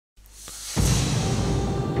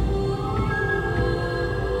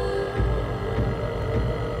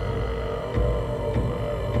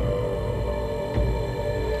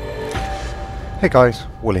Hey guys,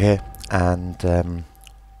 Wooly here, and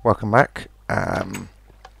welcome back.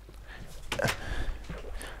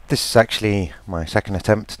 This is actually my second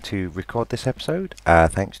attempt to record this episode,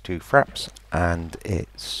 thanks to Fraps and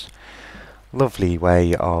its lovely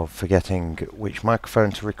way of forgetting which microphone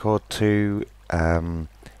to record to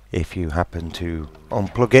if you happen to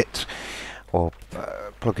unplug it or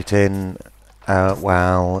plug it in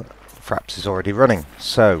while Fraps is already running.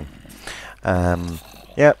 So,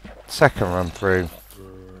 yep, second run through.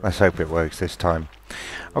 Let's hope it works this time.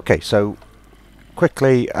 Okay, so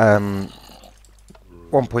quickly,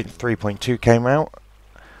 1.3.2 came out.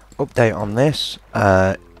 Update on this.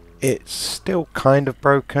 It's still kind of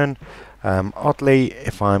broken. Oddly,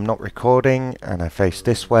 if I'm not recording and I face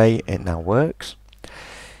this way, it now works.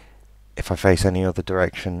 If I face any other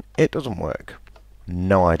direction, it doesn't work.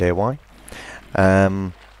 No idea why.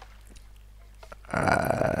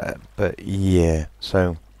 But yeah,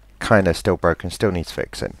 so kind of still broken, still needs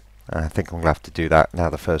fixing. I think I'm going to have to do that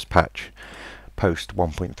now the first patch, post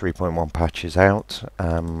 1.3.1 patch is out.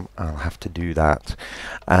 I'll have to do that.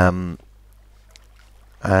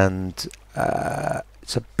 It's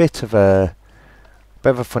a bit of a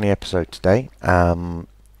funny episode today,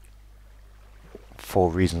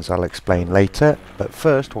 for reasons I'll explain later. But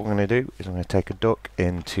first, what I'm going to do is I'm going to take a duck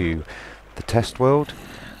into the test world.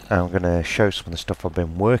 I'm going to show some of the stuff I've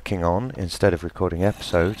been working on instead of recording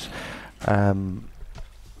episodes. And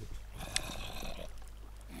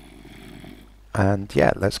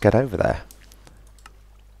yeah, let's get over there.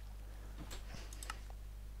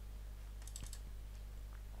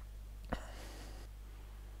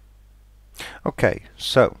 Okay,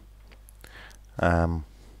 so for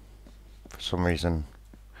some reason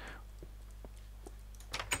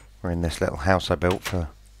we're in this little house I built for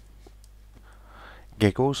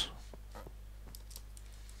giggles.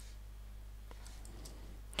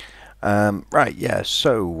 Right, yeah,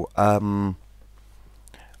 so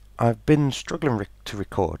I've been struggling to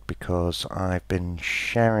record because I've been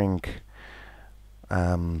sharing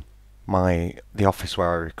the office where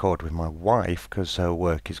I record with my wife, because her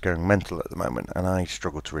work is going mental at the moment, and I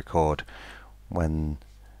struggle to record when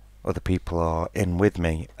other people are in with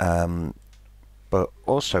me. But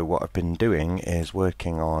also what I've been doing is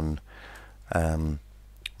working on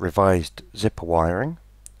revised zipper wiring,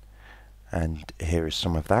 and here is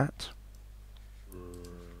some of that.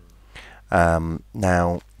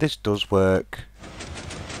 Now this does work.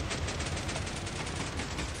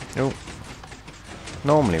 Oh,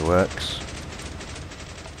 normally works.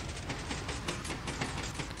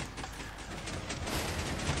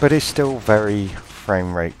 But it's still very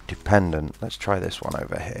frame rate dependent. Let's try this one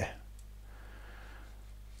over here.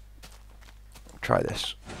 Try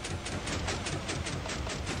this.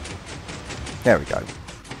 There we go.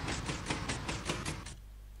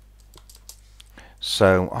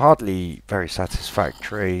 So hardly very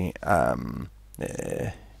satisfactory. That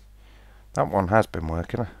one has been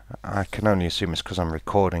working. I can only assume it's because I'm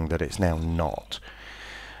recording that it's now not.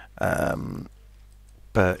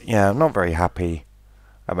 But yeah, I'm not very happy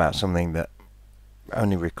about something that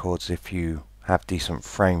only records if you have decent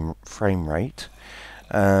frame rate.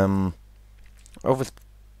 Other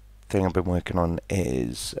thing I've been working on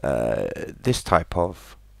is this type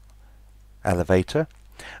of elevator.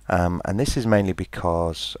 And this is mainly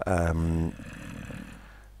because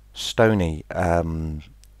Stony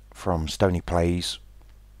from Stony Plays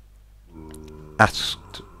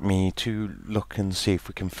asked me to look and see if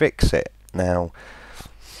we can fix it. Now,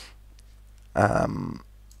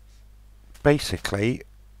 basically,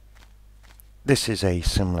 this is a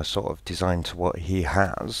similar sort of design to what he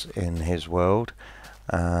has in his world,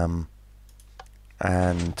 and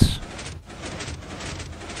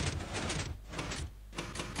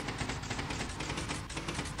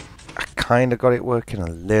kind of got it working a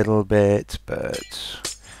little bit, but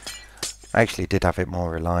I actually did have it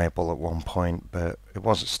more reliable at one point, but it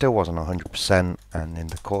still wasn't 100%, and in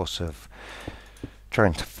the course of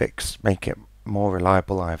trying to make it more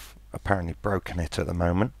reliable, I've apparently broken it at the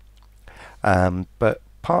moment. But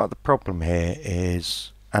part of the problem here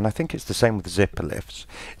is, and I think it's the same with the zipper lifts,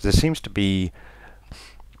 is there seems to be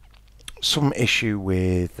some issue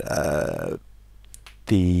with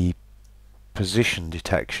the position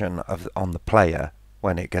detection on the player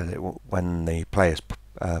when the player's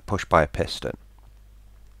pushed by a piston,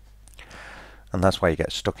 and that's why you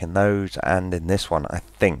get stuck in those. And in this one, I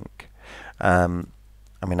think, I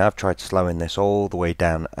mean, I've tried slowing this all the way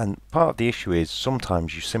down, and part of the issue is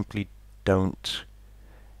sometimes you simply don't.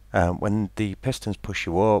 When the pistons push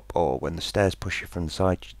you up, or when the stairs push you from the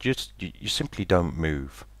side, you simply don't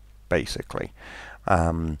move, basically.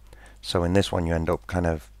 So in this one, you end up kind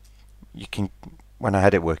of you can, when I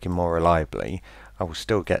had it working more reliably, I will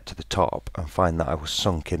still get to the top and find that I was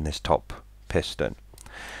sunk in this top piston.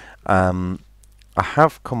 I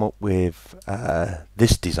have come up with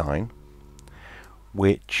this design,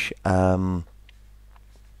 which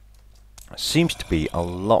seems to be a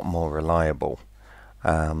lot more reliable.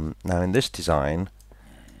 Now in this design,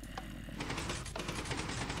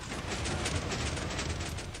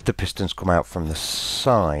 the pistons come out from the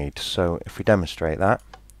side, so if we demonstrate that,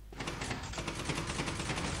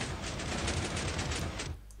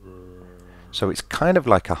 so it's kind of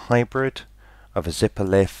like a hybrid of a zipper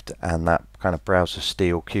lift and that kind of browser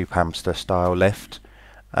steel cube hamster style lift.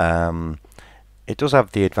 It does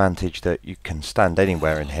have the advantage that you can stand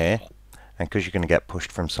anywhere in here, and because you're going to get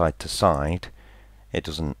pushed from side to side, it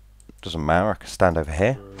doesn't matter. I can stand over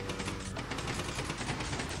here,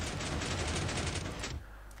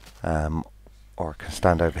 or I can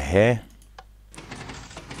stand over here.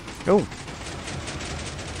 Oh,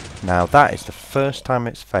 now that is the first time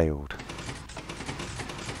it's failed.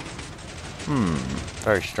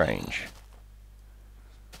 Very strange.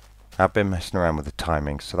 I've been messing around with the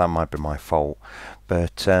timing, so that might be my fault.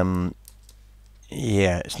 But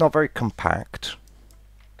yeah, it's not very compact.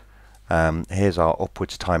 Here's our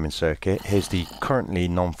upwards timing circuit. Here's the currently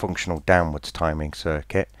non-functional downwards timing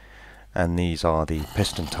circuit. And these are the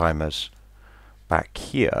piston timers back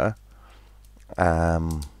here.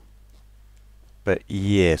 But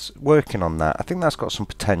yes, working on that. I think that's got some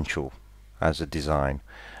potential as a design.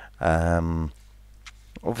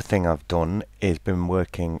 Other thing I've done is been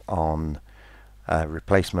working on a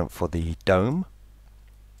replacement for the dome,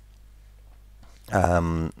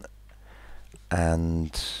 and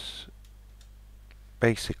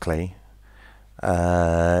basically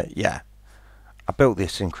yeah, I built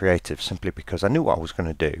this in Creative simply because I knew what I was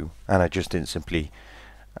going to do, and I just didn't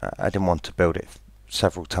I didn't want to build it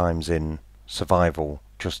several times in Survival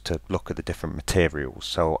just to look at the different materials.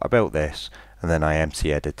 So I built this and then I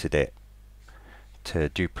MC edited it to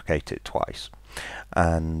duplicate it twice,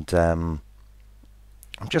 and I'm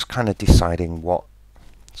just kind of deciding what,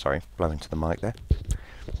 sorry, blowing to the mic there.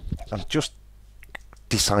 I'm just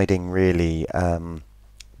deciding really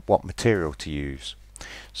what material to use.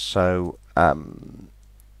 So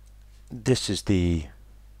this is the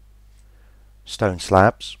stone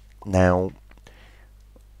slabs. Now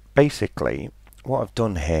basically what I've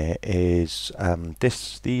done here is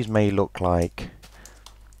these may look like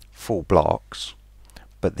full blocks,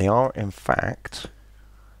 but they are in fact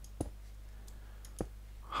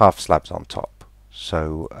half slabs on top.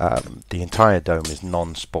 So the entire dome is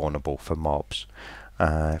non-spawnable for mobs.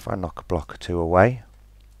 If I knock a block or two away,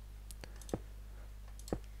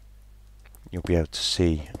 you'll be able to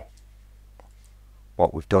see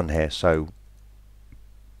what we've done here. So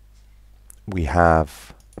we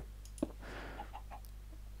have,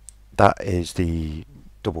 that is the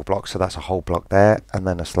double block, so that's a whole block there, and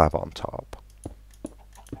then a slab on top,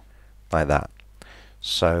 like that.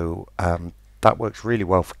 So that works really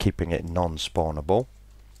well for keeping it non-spawnable.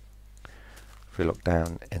 If we look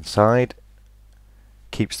down inside,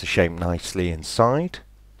 keeps the shape nicely inside.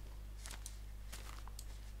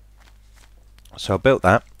 So I built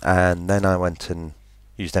that, and then I went and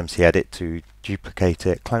used MC Edit to duplicate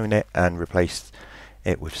it, clone it, and replace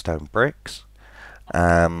it with stone bricks.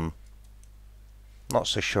 Not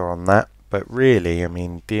so sure on that, but really, I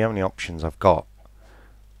mean, the only options I've got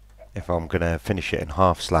if I'm going to finish it in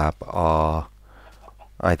half slab are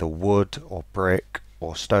either wood or brick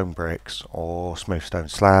or stone bricks or smooth stone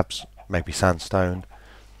slabs, maybe sandstone.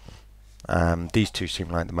 These two seem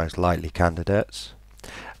like the most likely candidates.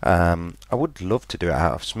 I would love to do it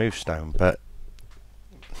out of smooth stone, but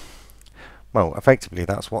well, effectively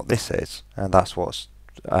that's what this is, and that's what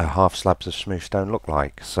half slabs of smooth stone look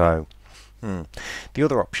like. So the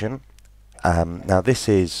other option, now this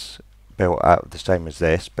is built out the same as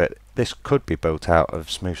this, but this could be built out of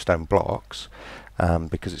smooth stone blocks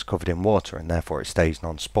because it's covered in water and therefore it stays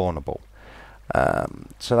non-spawnable.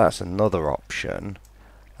 So that's another option.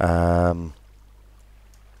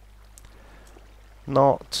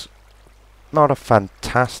 Not a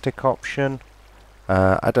fantastic option.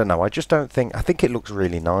 I don't know. I just don't think. I think it looks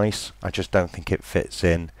really nice. I just don't think it fits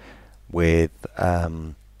in with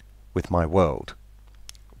my world,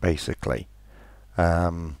 basically.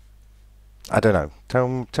 I don't know.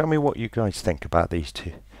 Tell me what you guys think about these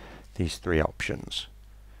three options.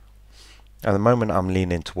 At the moment, I'm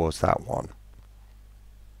leaning towards that one.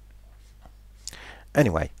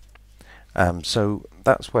 Anyway, so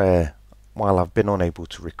that's where, while I've been unable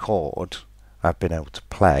to record, I've been able to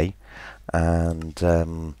play, and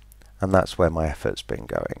that's where my effort's been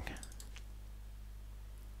going.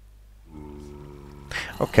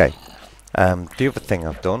 Okay, the other thing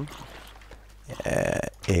I've done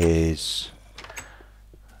is,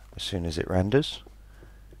 as soon as it renders,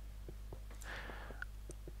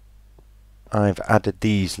 I've added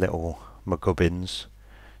these little McGubbins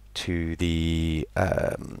to the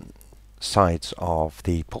sides of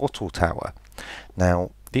the portal tower.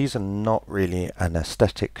 Now, these are not really an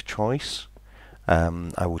aesthetic choice.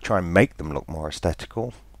 I will try and make them look more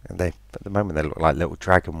aesthetical. At the moment, they look like little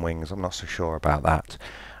dragon wings. I'm not so sure about that.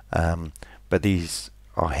 But these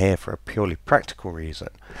are here for a purely practical reason.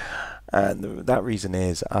 And that reason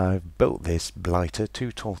is I've built this blighter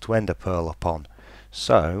too tall to ender pearl upon.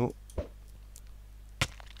 So,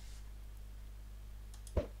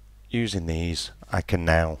 using these, I can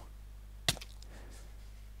now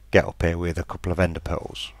get up here with a couple of ender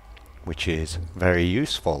pearls, which is very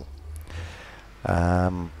useful.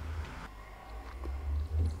 I've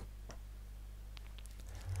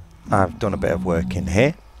done a bit of work in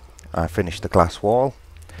here. I finished the glass wall,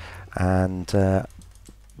 and I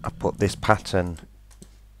put this pattern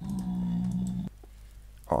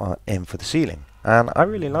in for the ceiling, and I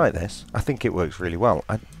really like this. I think it works really well.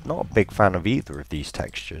 I'm not a big fan of either of these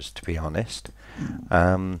textures, to be honest,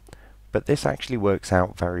 but this actually works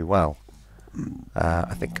out very well.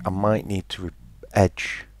 I think I might need to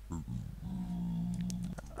edge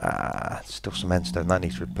still some endstone that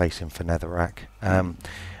needs replacing for netherrack.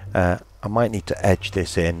 I might need to edge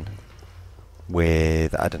this in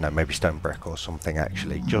with, I don't know, maybe stone brick or something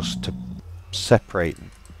actually, just to separate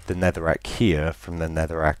the netherrack here from the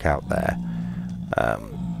netherrack out there.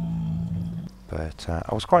 But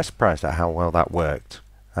I was quite surprised at how well that worked.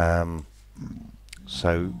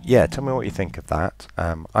 So yeah, tell me what you think of that.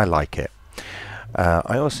 I like it.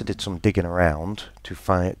 I also did some digging around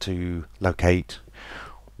to locate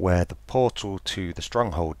where the portal to the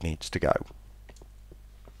stronghold needs to go.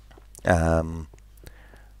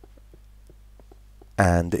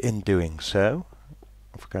 And in doing so,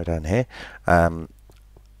 if we go down here, I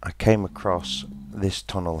came across this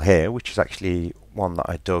tunnel here, which is actually one that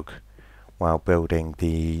I dug while building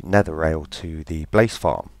the nether rail to the blaze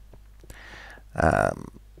farm. And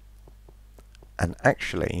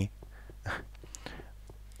actually,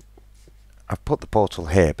 I've put the portal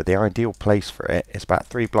here, but the ideal place for it is about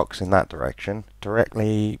 3 blocks in that direction,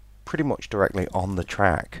 pretty much directly on the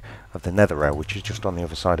track of the nether rail, which is just on the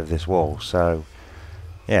other side of this wall. So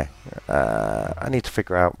yeah, I need to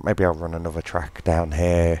figure out, maybe I'll run another track down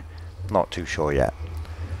here, not too sure yet.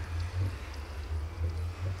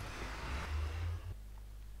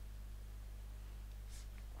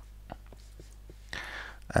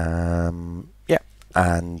 Yeah,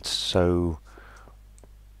 and so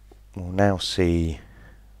we'll now see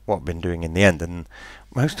what I've been doing in the end, and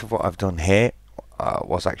most of what I've done here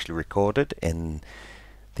was actually recorded in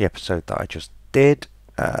the episode that I just did.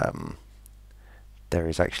 There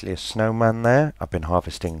is actually a snowman there. I've been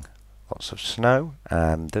harvesting lots of snow.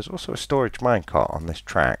 There's also a storage minecart on this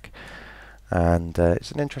track, and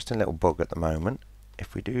it's an interesting little bug at the moment.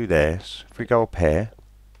 If we do this, if we go up here,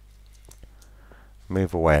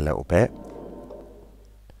 move away a little bit,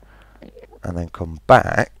 and then come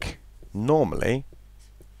back, normally,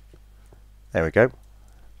 there we go,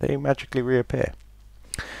 they magically reappear.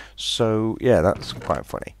 So yeah, that's quite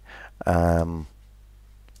funny.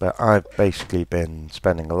 But I've basically been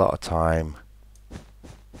spending a lot of time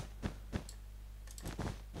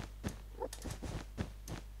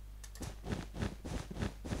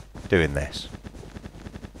doing this.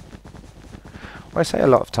 Well, I say a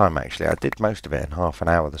lot of time actually. I did most of it in half an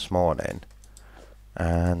hour this morning,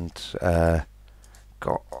 and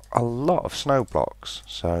got a lot of snow blocks.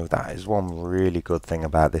 So that is one really good thing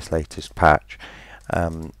about this latest patch.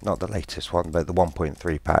 Not the latest one, but the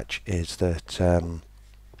 1.3 patch, is that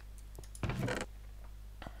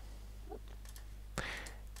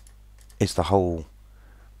is the whole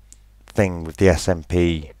thing with the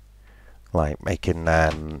SMP, like making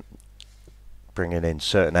bringing in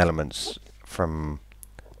certain elements from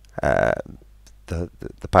the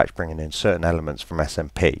patch, bringing in certain elements from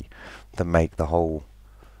SMP that make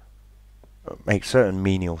certain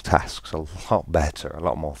menial tasks a lot better, a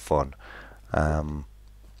lot more fun.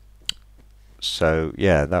 So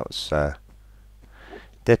yeah, that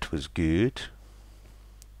was good.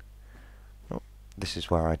 Oh, this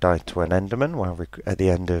is where I died to an Enderman at the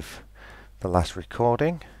end of the last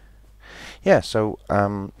recording. Yeah, so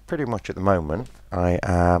pretty much at the moment I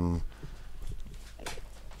am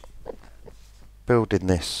building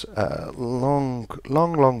this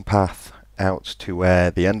long path out to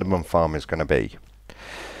where the Enderman farm is going to be.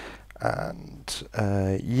 And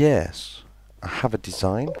yes, I have a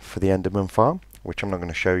design for the Enderman farm, which I'm not going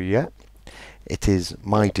to show you yet. It is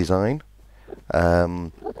my design,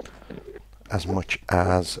 as much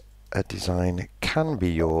as a design can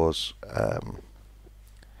be yours.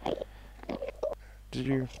 Did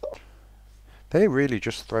you? They really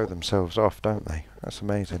just throw themselves off, don't they? That's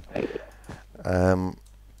amazing.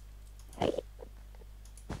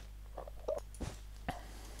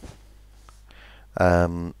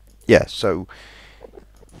 Yeah, so,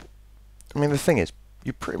 I mean, the thing is,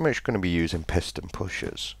 you're pretty much going to be using piston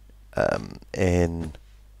pushers in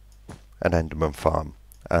an Enderman farm,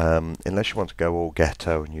 unless you want to go all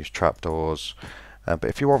ghetto and use trapdoors. But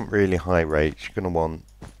if you want really high rates, you're going to want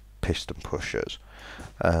piston pushers.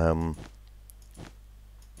 And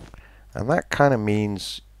that kind of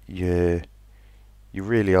means you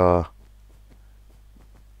really are,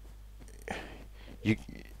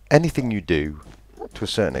 anything you do to a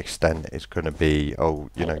certain extent is going to be, oh,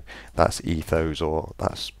 you know, that's Ethos or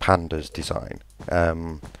that's Panda's design.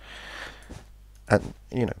 And,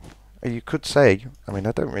 you know, you could say, I mean,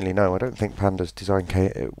 I don't really know, I don't think Panda's design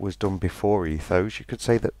was done before Ethos. You could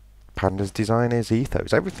say that Panda's design is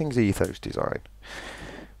Ethos. Everything's Ethos design.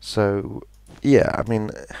 So, yeah, I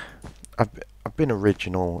mean, I've been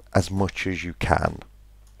original as much as you can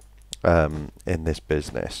in this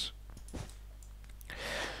business.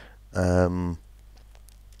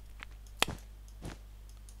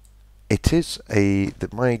 It is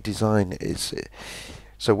that my design is,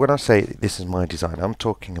 so when I say this is my design, I'm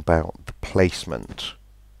talking about the placement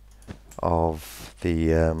of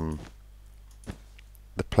the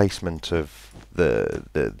placement of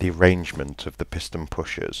the arrangement of the piston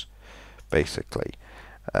pushers, basically.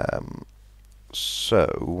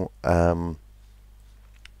 So how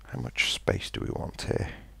much space do we want here?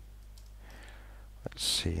 Let's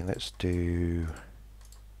see, let's do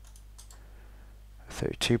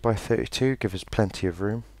 32 by 32, give us plenty of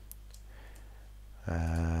room.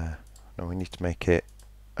 No, we need to make it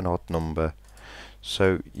an odd number.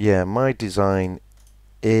 So yeah, my design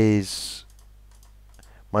is,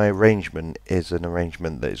 my arrangement is an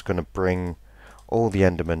arrangement that is going to bring all the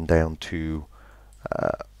Endermen down to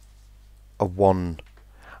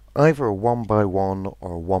either a 1 by 1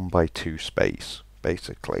 or a 1 by 2 space,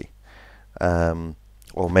 basically.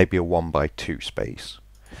 Or maybe a 1 by 2 space.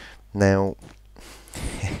 Now,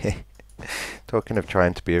 talking of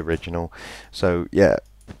trying to be original, so yeah,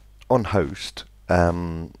 on Host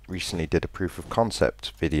recently did a proof of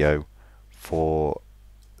concept video for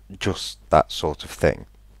just that sort of thing.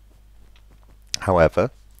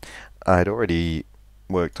 However, I'd already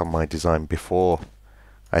worked on my design before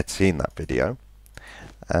I'd seen that video.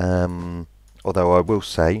 Although I will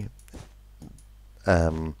say,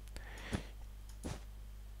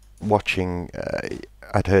 watching,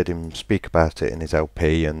 I'd heard him speak about it in his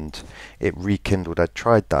LP, and it rekindled. I'd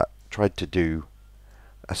tried to do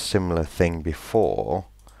a similar thing before,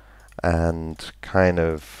 and kind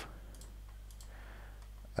of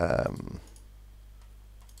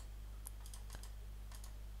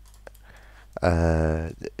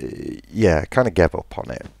yeah, kind of gave up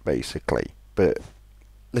on it, basically. But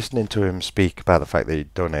listening to him speak about the fact that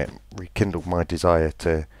he'd done it rekindled my desire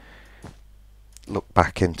to look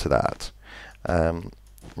back into that.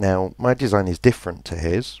 Now, my design is different to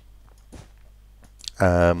his.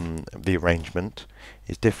 The arrangement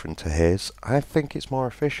is different to his. I think it's more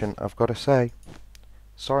efficient, I've got to say.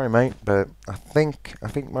 Sorry, mate, but I think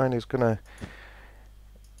mine is gonna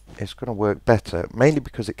work better, mainly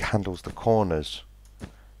because it handles the corners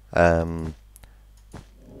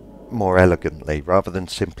more elegantly, rather than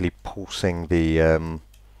simply pulsing the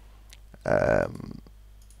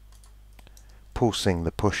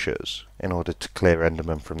pushers in order to clear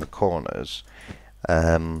Enderman from the corners.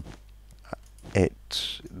 The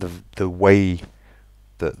way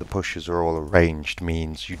that the pushers are all arranged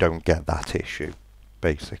means you don't get that issue,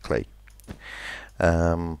 basically.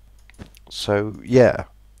 So yeah,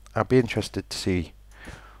 I'll be interested to see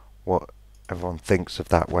what everyone thinks of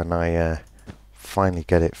that when I finally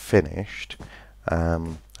get it finished.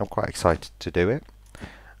 I'm quite excited to do it.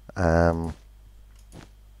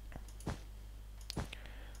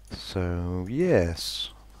 So yes,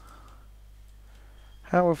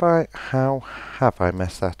 how have I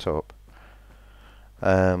messed that up?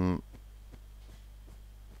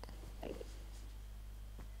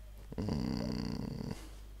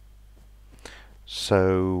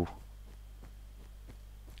 So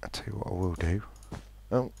I'll tell you what I will do.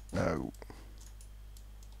 Oh no,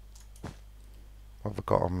 what have I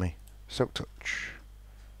got on me? Silk touch.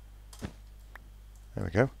 There we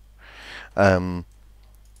go.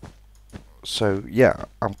 So yeah,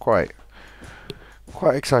 I'm quite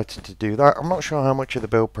excited to do that. I'm not sure how much of the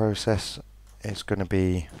build process is going to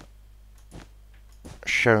be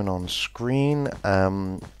shown on screen.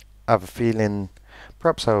 I have a feeling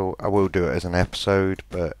perhaps I will do it as an episode,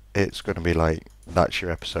 but it's going to be like, that's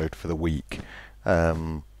your episode for the week.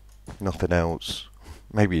 Nothing else.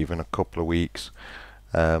 Maybe even a couple of weeks.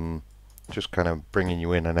 Just kind of bringing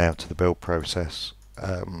you in and out of the build process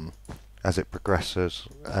as it progresses.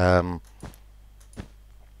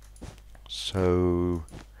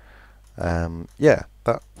 Yeah,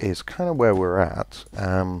 that is kind of where we're at.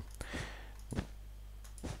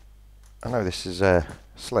 I know this is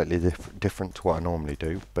slightly different to what I normally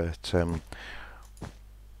do, but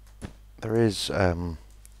there is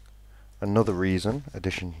another reason,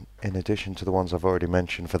 in addition to the ones I've already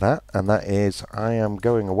mentioned for that, and that is I am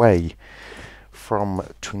going away from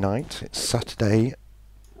tonight. It's Saturday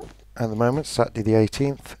at the moment, Saturday the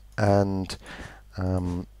 18th, and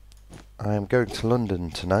I am going to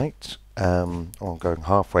London tonight, or I'm going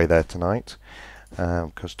halfway there tonight,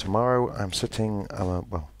 because tomorrow I'm sitting,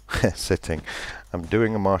 I'm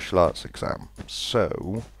doing a martial arts exam,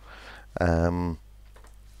 so I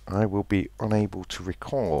will be unable to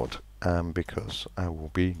record because I will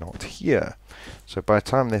be not here. So by the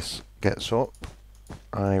time this gets up,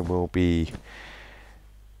 by the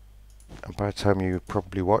time you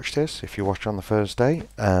probably watch this, if you watch on the Thursday,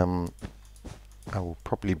 I will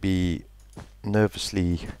probably be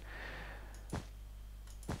nervously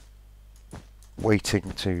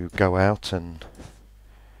waiting to go out and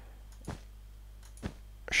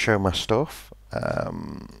show my stuff.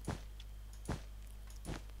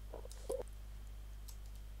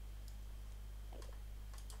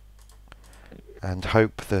 And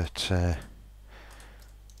hope that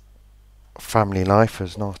family life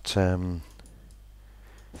has not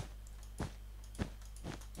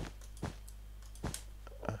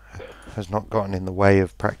gotten in the way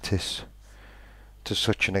of practice to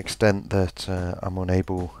such an extent that I'm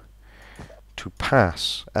unable to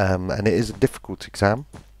pass. And it is a difficult exam,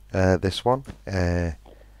 this one. I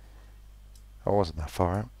wasn't that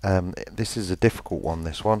far out. This is a difficult one,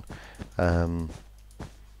 this one.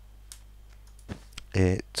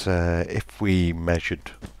 If we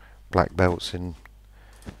measured black belts in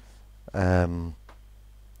the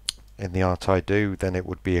art I do, then it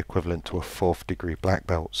would be equivalent to a 4th degree black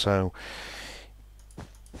belt. So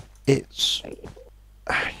it's,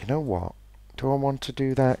 you know what, do I want to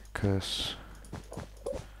do that? Because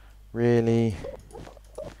really,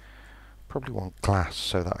 probably want glass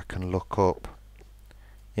so that I can look up.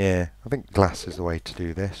 Yeah, I think glass is the way to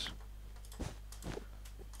do this.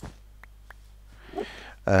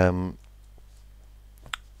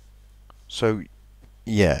 So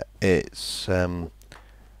yeah, it's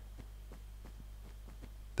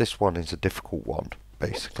this one is a difficult one,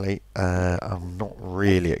 basically. I'm not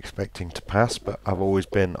really expecting to pass, but I've always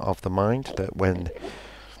been of the mind that when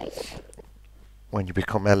you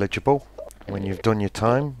become eligible, when you've done your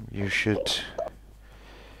time, you should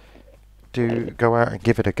go out and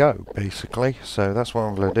give it a go, basically. So that's what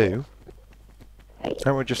I'm going to do,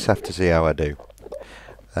 and we'll just have to see how I do.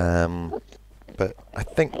 But I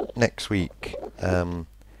think next week, you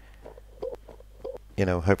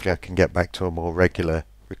know, hopefully I can get back to a more regular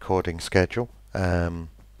recording schedule. Not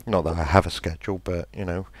that I have a schedule, but, you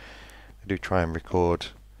know, I do try and record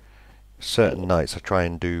certain nights. I try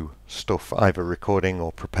and do stuff either recording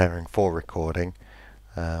or preparing for recording.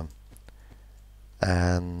 You're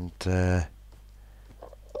going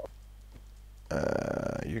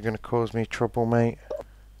to cause me trouble, mate?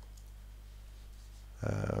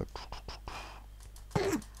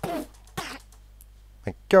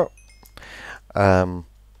 Thank you.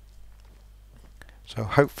 So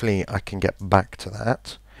hopefully I can get back to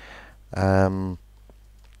that.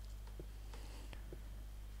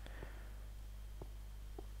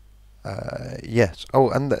 Yes. Oh,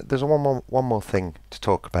 and there's one more thing to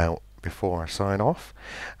talk about before I sign off,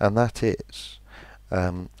 and that is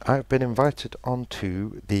I've been invited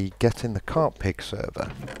onto the Get in the Cart Pig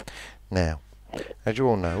server. Now, as you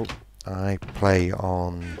all know, I play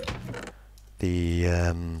on the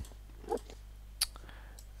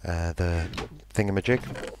thingamajig,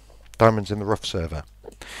 Diamonds in the Rough server.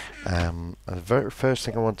 And the very first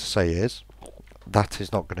thing I want to say is that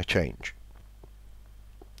is not going to change.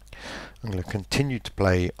 I'm going to continue to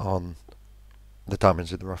play on the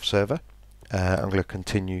Diamonds in the Rough server. I'm going to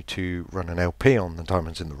continue to run an LP on the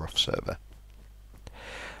Diamonds in the Rough server.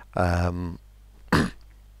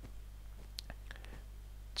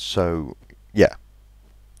 So, yeah,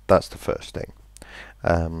 that's the first thing.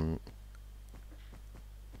 I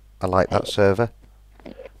like that server,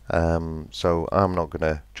 so I'm not going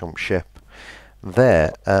to jump ship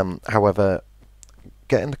there. However,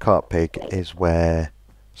 Getting the Cart Pig is where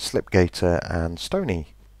Slipgator and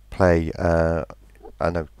Stony play. I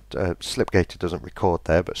know Slipgator doesn't record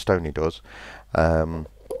there, but Stony does.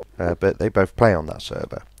 But they both play on that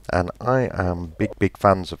server, and I am big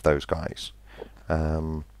fans of those guys.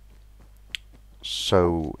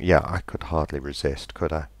 So yeah, I could hardly resist,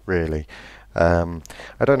 could I? Really? I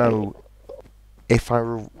don't know if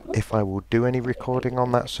I will do any recording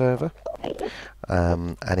on that server,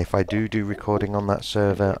 and if I do recording on that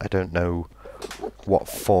server, I don't know what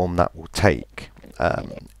form that will take.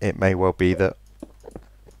 It may well be that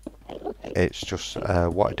it's just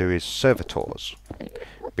what I do is server tours,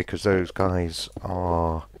 because those guys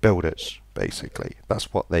are builders, basically.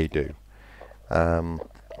 That's what they do.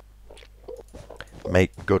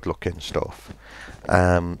 Make good looking stuff.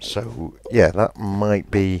 So yeah, that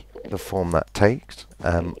might be the form that takes.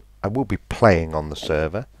 I will be playing on the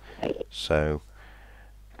server, so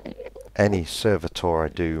any server tour I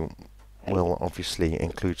do will obviously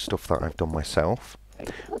include stuff that I've done myself.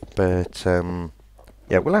 But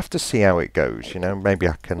yeah, we'll have to see how it goes. You know, maybe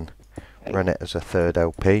I can run it as a third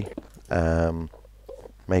LP.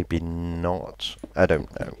 Maybe not. I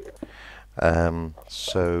don't know.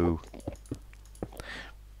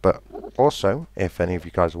 But also, if any of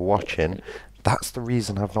you guys are watching, that's the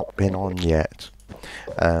reason I've not been on yet.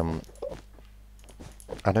 I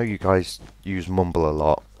know you guys use Mumble a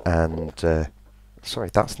lot, and sorry,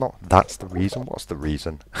 that's the reason. What's the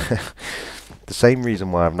reason? The same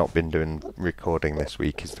reason why I've not been doing recording this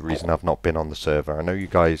week is the reason I've not been on the server. I know you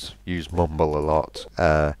guys use Mumble a lot,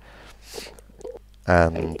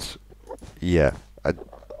 and yeah,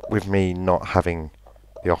 with me not having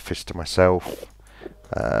the office to myself,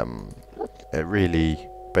 it really,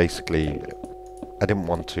 basically, I didn't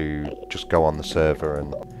want to just go on the server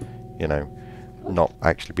and, you know, not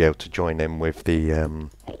actually be able to join in with the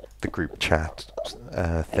group chat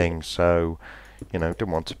thing. So, you know,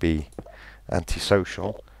 didn't want to be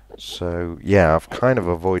antisocial. So yeah, I've kind of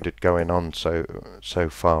avoided going on so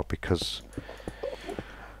far because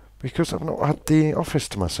I've not had the office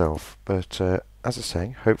to myself. But as I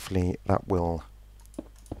say, hopefully that will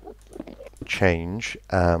change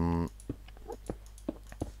as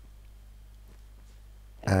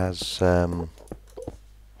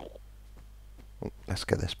let's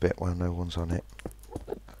get this bit while no one's on it.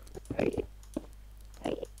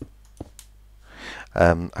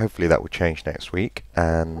 Hopefully that will change next week,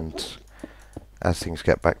 and as things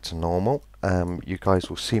get back to normal, you guys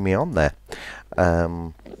will see me on there.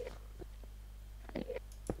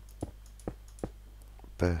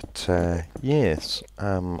 But yes,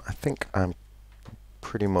 I think I'm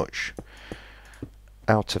pretty much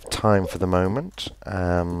out of time for the moment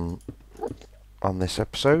on this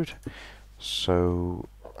episode, so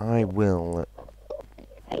I will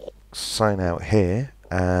sign out here,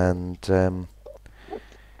 and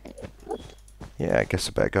yeah, I guess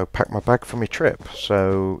I better go pack my bag for my trip.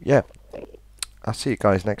 So yeah, I'll see you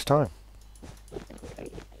guys next time.